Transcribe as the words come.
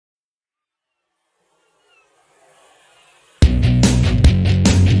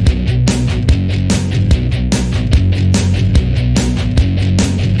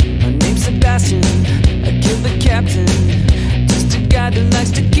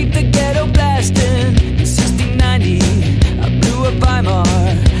lasting. In 1690, I blew a Weimar,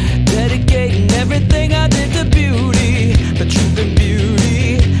 dedicating everything I did to beauty. But truth and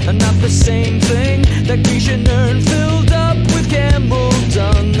beauty are not the same thing. That Grecian urn filled up with camel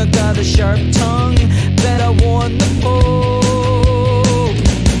dung. I got a sharp tongue that I warned the Pope.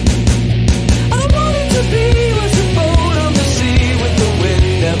 I wanted to be was a boat on the sea with the wind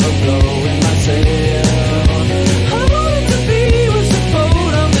never blowing my sail. I wanted to be was a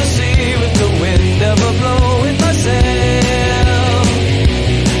boat on the sea with the wind never blowing my sail.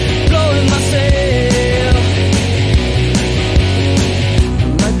 Blowing my sail.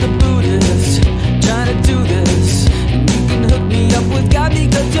 I'm like the Buddhist, trying to do this. And you can hook me up with God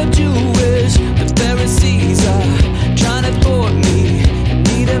because you're Jewish. The Pharisees are trying to thwart me.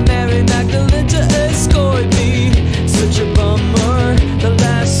 Need a Mary Magdalene to escort me. Such a bummer, the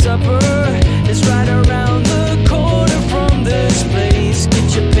Last Supper is right around the corner from this place.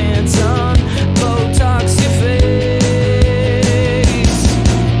 Get your pants on, Botox your face.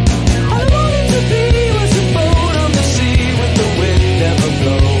 All I wanted to be was a boat on the sea with the wind never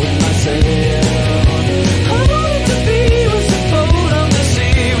blowing my sail. All I wanted to be was a boat on the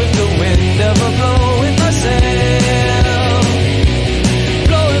sea with the wind never blowing my sail.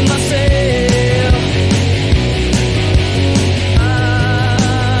 Blowing my sail. I'll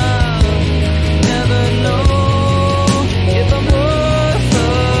never know if I'm worth a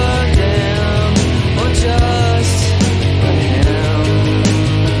damn or just a ham.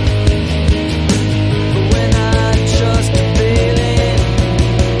 But when I trust a feeling,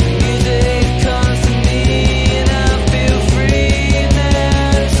 music comes to me and I feel free, and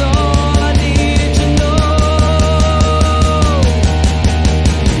that's all I need to know.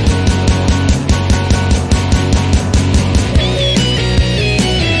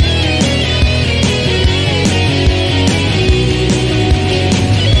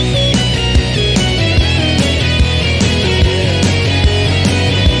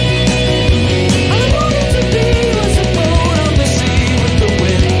 All I wanted to be was a boat on the sea with the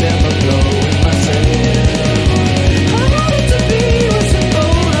wind never blowing my sail. All I wanted to be was a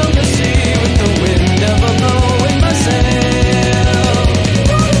boat on the sea with the wind never blowing my sail.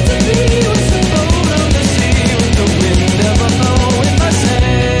 Wanted to be was a boat on the sea with the wind never blowing my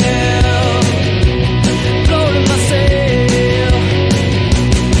sail. Blowing my sail.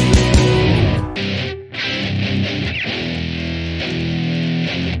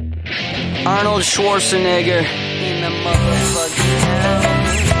 Arnold Schwarzenegger in the motherfucking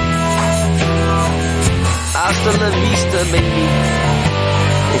house. Hasta la vista, baby.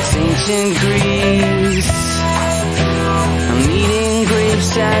 It's ancient Greece. I'm eating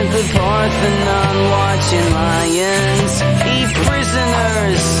grapes at the Parthenon, watching lions eat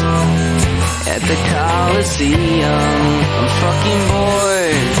prisoners at the Colosseum. I'm fucking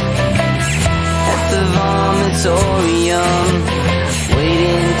bored at the vomitorium,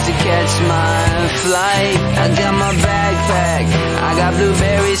 waiting to catch my flight. I got my backpack, I got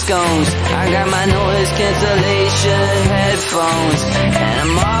blueberry scones, I got my noise cancellation headphones, and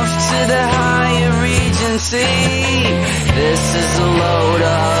I'm off to the higher Regency. This is a load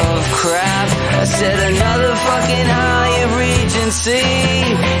of crap. I said another fucking higher Regency.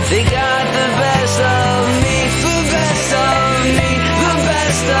 They got the best of me, the best of me, the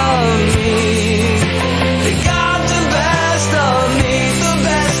best of me. They got the best of me, the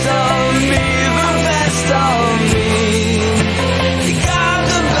best of me, the best of me. They got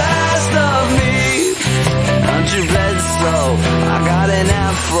the best of me. I'm too Bledsoe, I got an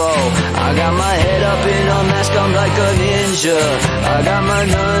afro, I got my head up in a mask, I'm like a ninja. I got my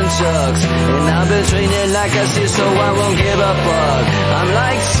nunchucks, and I've been training like I see, so I won't give a fuck. I'm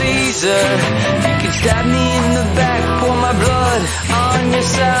like Caesar, you can stab me in the back, pour my blood on your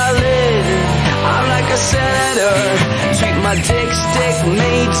salad. I'm like a senator, treat my dick stick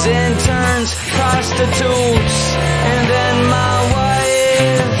mates and turns prostitutes, and then my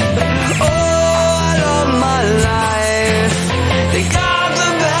wife. Oh, I love my life. They got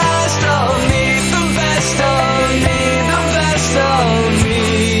the best of me, the best of me, the best of me.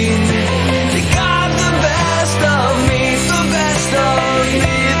 They got the best of me, the best of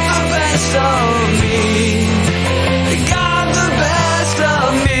me, the best of me. They got the best of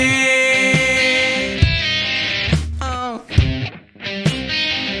me. Oh.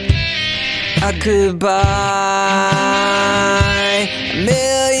 I could buy $1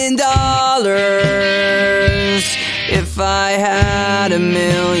 million if I had $1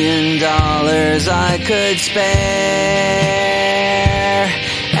 million I could spare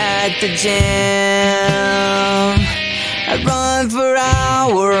at the gym. I'd run for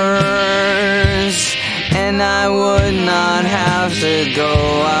hours and then I would not have to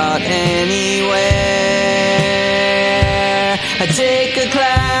go out anywhere. I take a class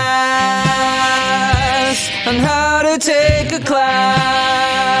on how to take a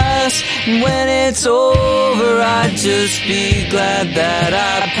class, and when it's over I'd just be glad that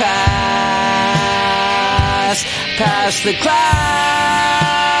I passed the class,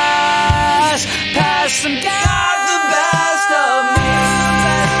 passed some got the best of me.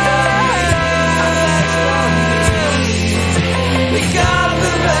 They got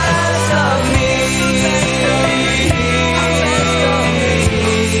the best of me.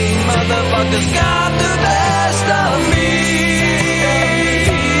 Motherfuckers got the best of me.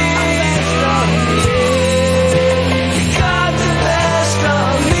 They got the best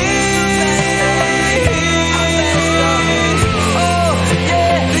of me. Oh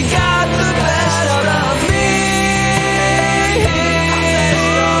yeah, they got the best of me.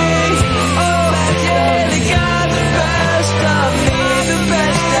 Oh yeah, they got the best of me. The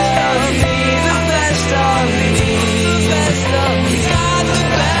best of me. The best of me. The best of me. Got the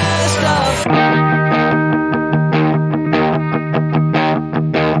best of me.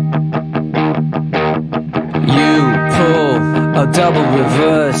 You pull a double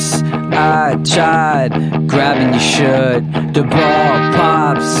reverse. I tried grabbing your shirt. The ball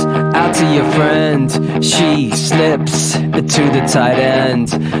pops out to your friend. She slips to the tight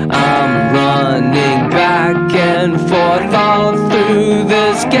end. I'm running back and forth all through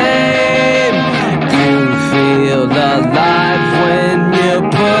this game. You feel alive when you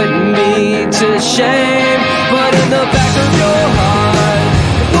put me to shame. But in the back of your heart,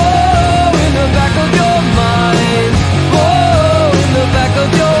 whoa, in the back of your mind, whoa, in the back of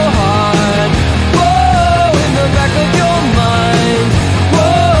your heart, whoa, in the back of your mind,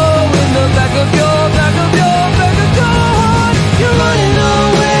 whoa, in the back of your heart, you're running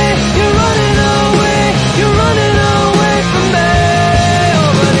away, you're running away, you're running away from me. Oh,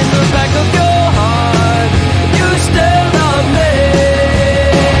 but in the back of your heart, you still love me.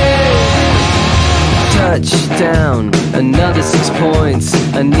 Touchdown, another 6 points.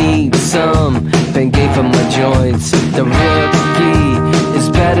 I need some Bengay for my joints. The rookie is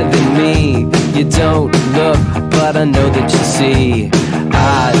better than me. You don't look, but I know that you see. I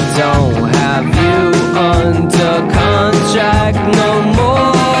don't have you under contract no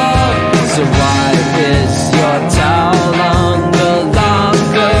more. So why is your towel on the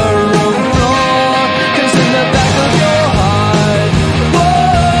locker room floor? 'Cause in the back of your heart,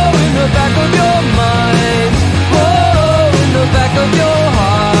 whoa, in the back of your mind, whoa, in the back of your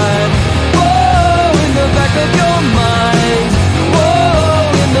heart, whoa, in the back of your mind,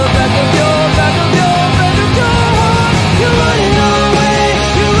 whoa, in the back of your heart, you're running away.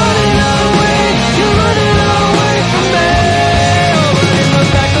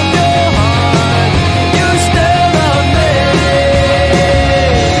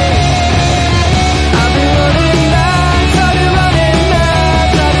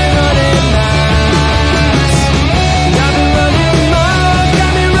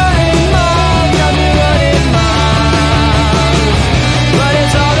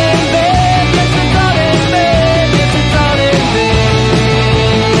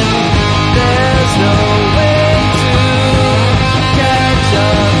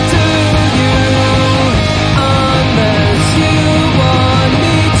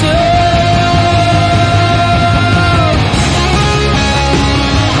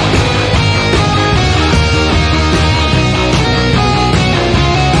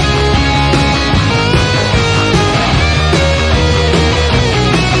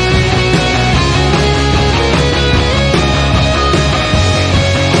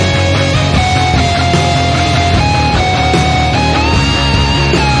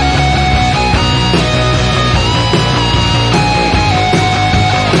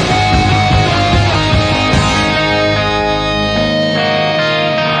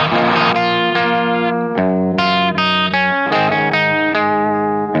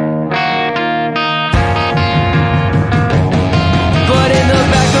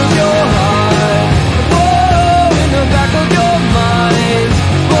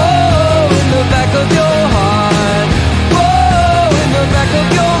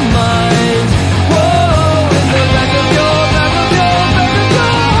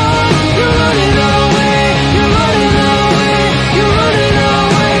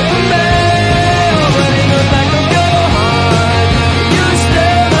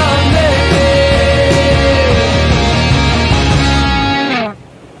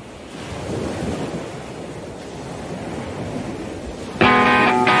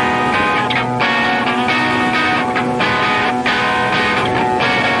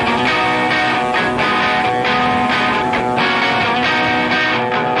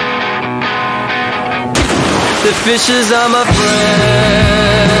 The fishes are my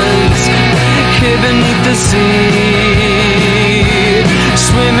friends, here beneath the sea,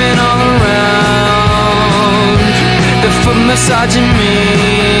 swimming all around, the foot massaging me.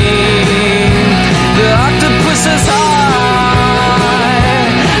 The octopus says hi,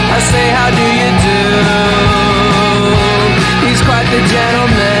 I say how do you do. He's quite the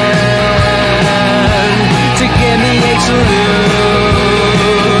gentleman to give me a salute.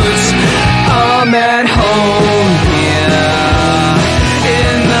 I'm at home here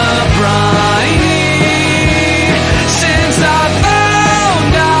in the briny. Since I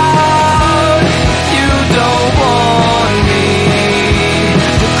found out you don't want me,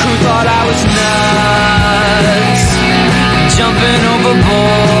 the crew thought I was nuts, jumping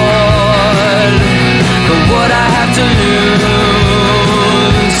overboard. But what I have to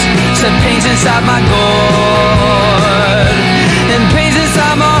lose, some pains inside my gourd and pains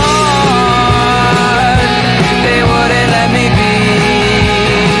inside my heart. They wouldn't let me be.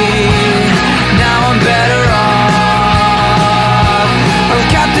 Now I'm better off, I'm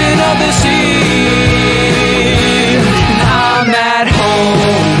captain of the sea. I'm at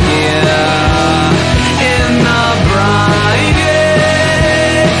home here in the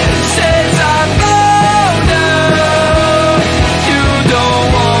briny. Since I found out you don't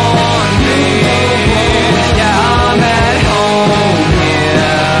want me, yeah, I'm at home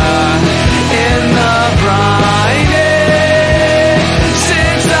here in the briny.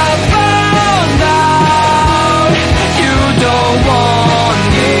 Since I found out you don't want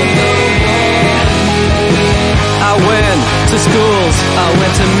me. I went to schools, I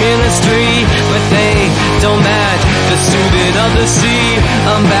went to ministry, but they don't match the soothing of the sea.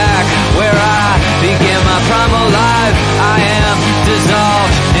 I'm back where I began my primal life. I am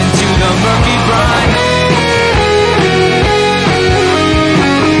dissolved into the murky brine.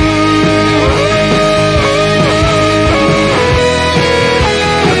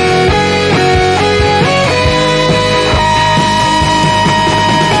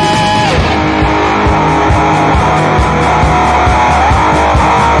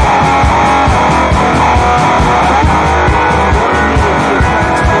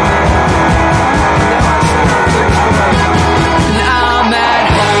 I'm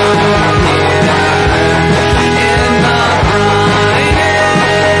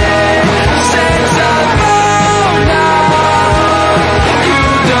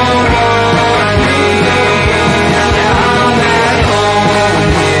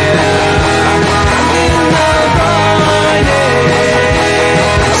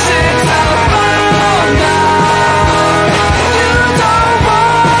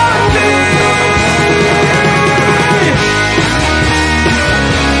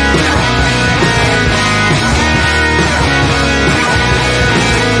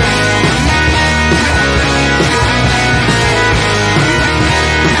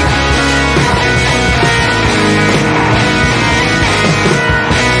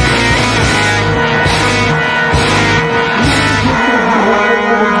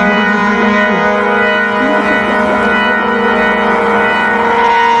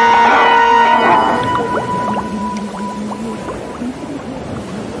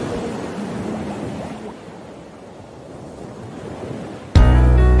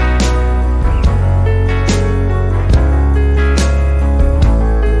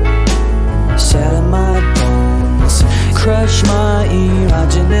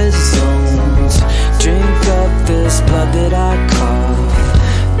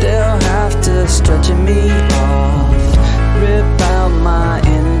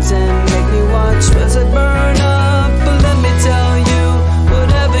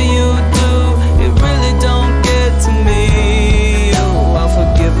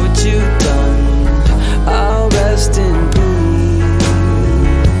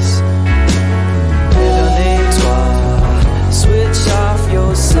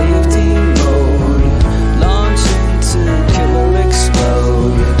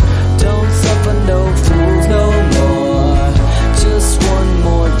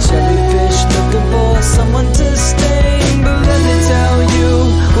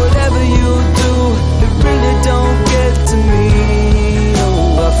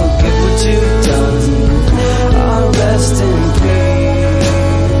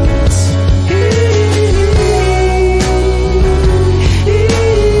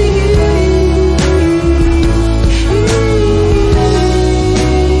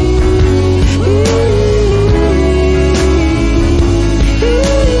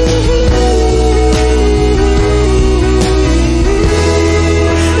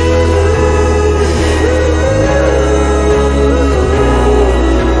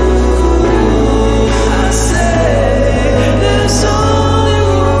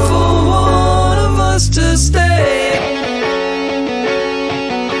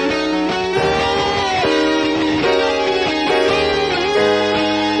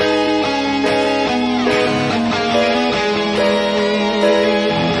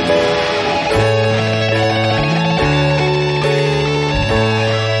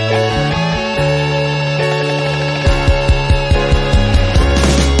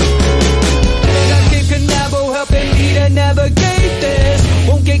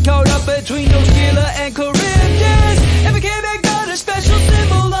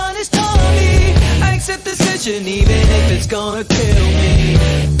attention, even if it's gonna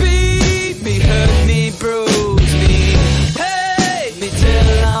kill me.